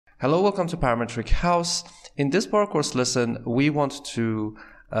Hello, welcome to Parametric House. In this Power Course lesson, we want to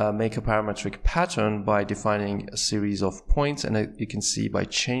make a parametric pattern by defining a series of points, and you can see by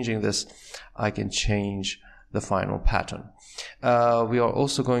changing this, I can change the final pattern. We are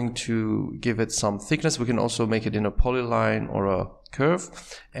also going to give it some thickness. We can also make it in a polyline or a curve,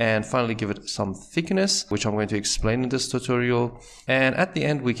 and finally give it some thickness, which I'm going to explain in this tutorial. And at the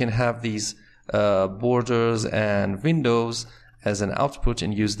end, we can have these borders and windows as an output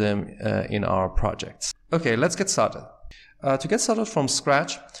and use them in our projects. Okay, let's get started. To get started from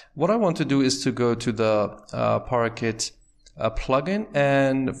scratch, what I want to do is to go to the Parakeet plugin,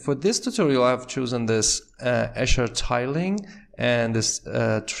 and for this tutorial I've chosen this Escher tiling and this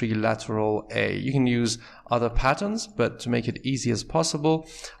trilateral A. You can use other patterns, but to make it easy as possible,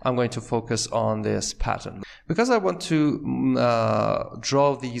 I'm going to focus on this pattern. Because I want to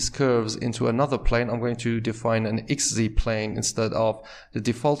draw these curves into another plane, I'm going to define an XZ plane instead of the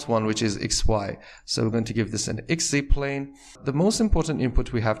default one, which is XY. So we're going to give this an XZ plane. The most important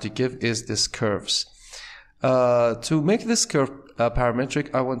input we have to give is this curves. To make this curve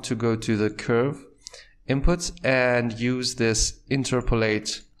parametric, I want to go to the curve input and use this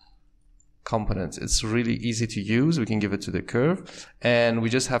interpolate component. It's really easy to use. We can give it to the curve and we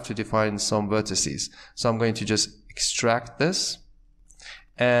just have to define some vertices. So I'm going to just extract this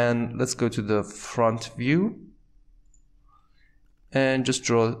and let's go to the front view and just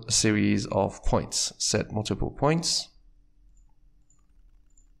draw a series of points. Set multiple points.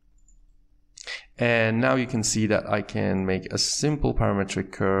 And now you can see that I can make a simple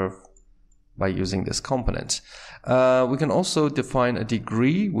parametric curve by using this component. We can also define a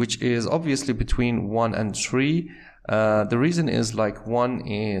degree, which is obviously between 1 and 3. The reason is like 1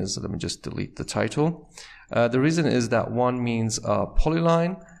 is, let me just delete the title. The reason is that 1 means a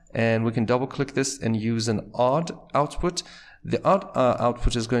polyline, and we can double click this and use an odd output. The odd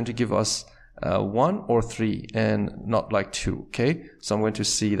output is going to give us 1 or 3 and not like 2, okay? So I'm going to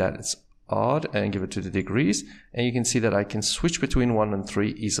see that it's odd and give it to the degrees, and you can see that I can switch between 1 and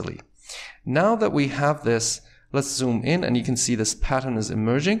 3 easily. Now that we have this, let's zoom in and you can see this pattern is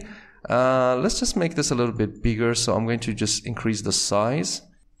emerging. Let's just make this a little bit bigger, so I'm going to just increase the size.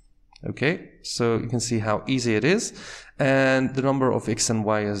 Okay, so you can see how easy it is, and the number of X and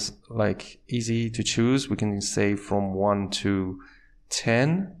Y is like easy to choose. We can say from 1 to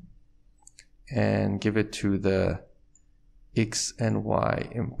 10 and give it to the X and Y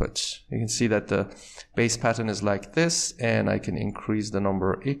input. You can see that the base pattern is like this, and I can increase the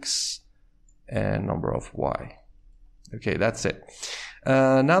number X and number of Y. Okay, that's it.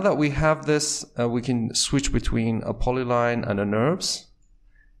 Now that we have this, we can switch between a polyline and a NURBS,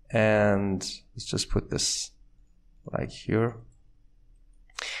 and let's just put this like here,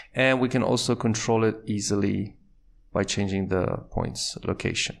 and we can also control it easily by changing the points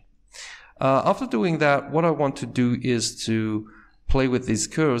location. After doing that, what I want to do is to play with these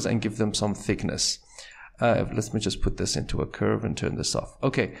curves and give them some thickness. Let me just put this into a curve and turn this off.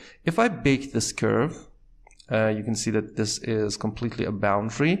 Okay, if I bake this curve, you can see that this is completely a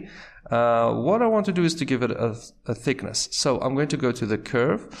boundary. What I want to do is to give it a thickness. So I'm going to go to the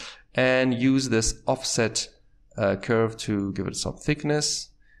curve and use this offset curve to give it some thickness.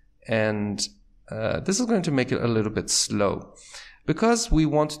 And this is going to make it a little bit slow. Because we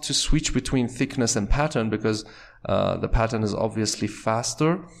want to switch between thickness and pattern, because the pattern is obviously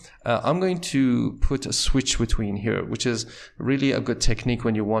faster, I'm going to put a switch between here, which is really a good technique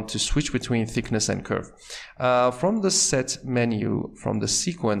when you want to switch between thickness and curve. From the set menu, from the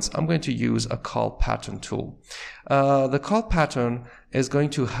sequence, I'm going to use a call pattern tool. The call pattern is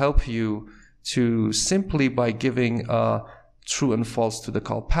going to help you to simply by giving true and false to the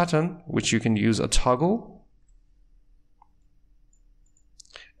call pattern, which you can use a toggle.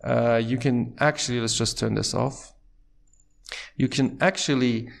 You can actually, let's just turn this off. You can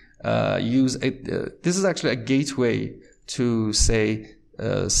actually use this is actually a gateway to say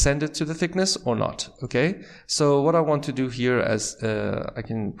send it to the thickness or not. Okay, so what I want to do here is I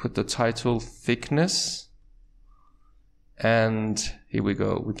can put the title thickness, and here we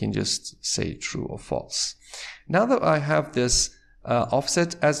go. We can just say true or false. Now that I have this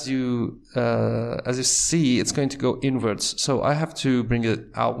offset, as you see, it's going to go inwards, so I have to bring it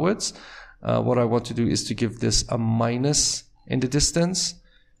outwards. What I want to do is to give this a minus in the distance,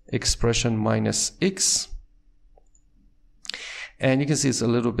 expression minus X, and you can see it's a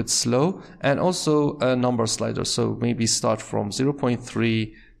little bit slow, and also a number slider, so maybe start from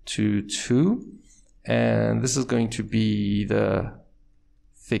 0.3 to 2, and this is going to be the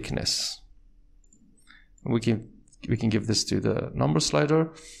thickness. We can give this to the number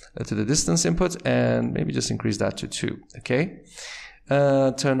slider, to the distance input, and maybe just increase that to 2. Okay.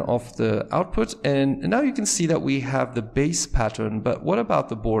 turn off the output, and now you can see that we have the base pattern, but what about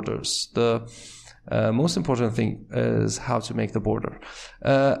the borders? The most important thing is how to make the border.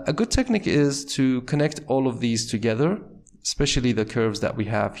 A good technique is to connect all of these together, especially the curves that we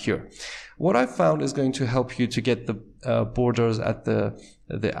have here. What I found is going to help you to get the borders at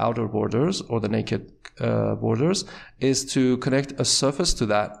the outer borders or the naked borders is to connect a surface to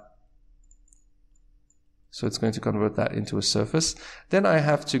that. So it's going to convert that into a surface. Then I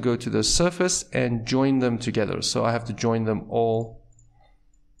have to go to the surface and join them together. So I have to join them all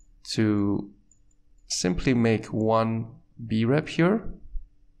to simply make one brep here.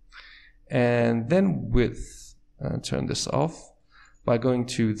 And then with, turn this off, by going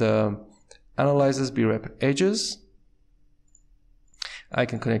to the Analyzes brep edges, I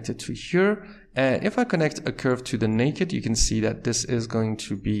can connect it to here. And if I connect a curve to the naked, you can see that this is going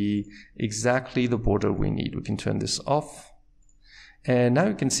to be exactly the border we need. We can turn this off. And now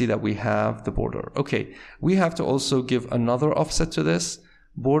you can see that we have the border. Okay, we have to also give another offset to this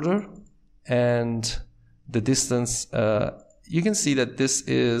border, and the distance, you can see that this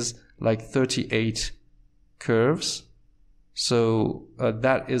is like 38 curves. So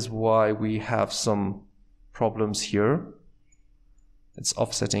that is why we have some problems here. It's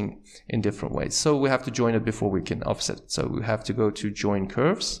offsetting in different ways. So we have to join it before we can offset it. So we have to go to join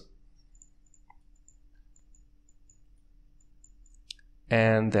curves.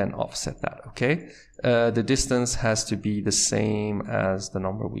 And then offset that, okay? The distance has to be the same as the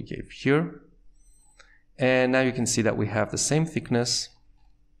number we gave here. And now you can see that we have the same thickness.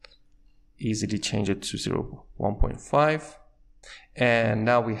 Easily change it to 1.5. And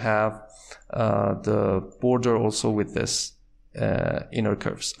now we have the border also with this inner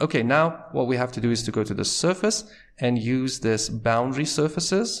curves. Okay, now what we have to do is to go to the surface and use this boundary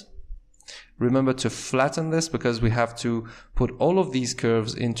surfaces. Remember to flatten this because we have to put all of these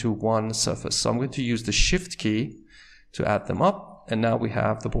curves into one surface. So I'm going to use the Shift key to add them up, and now we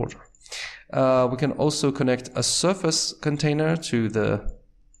have the border. We can also connect a surface container to the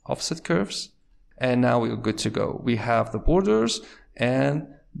offset curves, and now we're good to go. We have the borders and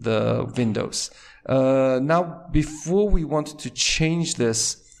the windows. Now, before we want to change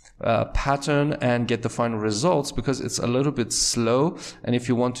this pattern and get the final results, because it's a little bit slow, and if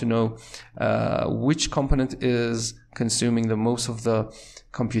you want to know which component is consuming the most of the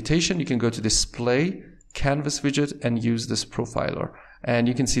computation, you can go to Display, Canvas widget, and use this profiler. And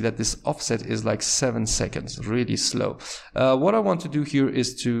you can see that this offset is like 7 seconds, really slow. What I want to do here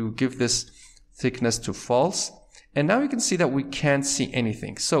is to give this thickness to false. And now you can see that we can't see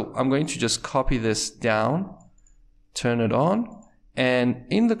anything. So I'm going to just copy this down, turn it on, and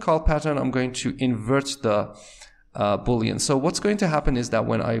in the call pattern, I'm going to invert the Boolean. So what's going to happen is that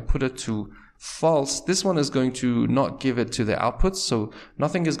when I put it to false, this one is going to not give it to the output. So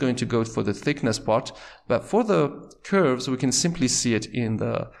nothing is going to go for the thickness part, but for the curves, we can simply see it in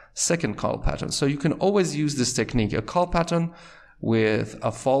the second call pattern. So you can always use this technique, a call pattern with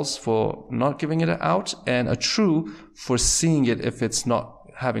a false for not giving it out and a true for seeing it if it's not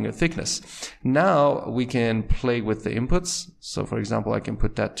having a thickness. Now we can play with the inputs. So for example, I can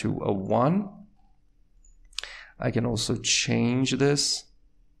put that to a 1. I can also change this.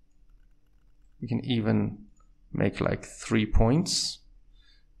 We can even make like 3 points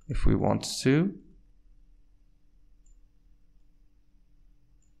if we want to.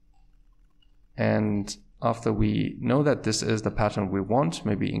 And after we know that this is the pattern we want,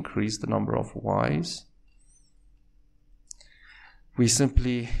 maybe increase the number of Ys. We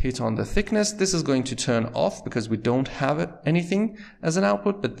simply hit on the thickness. This is going to turn off because we don't have anything as an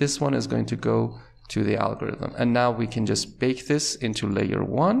output, but this one is going to go to the algorithm. And now we can just bake this into layer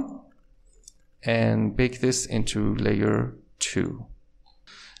 1 and bake this into layer 2.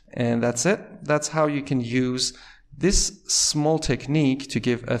 And that's it. That's how you can use this small technique to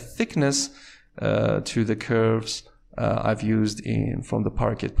give a thickness to the curves I've used from the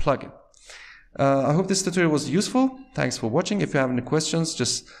Parakeet plugin. I hope this tutorial was useful. Thanks for watching. If you have any questions,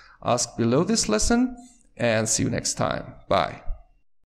 just ask below this lesson, and see you next time. Bye.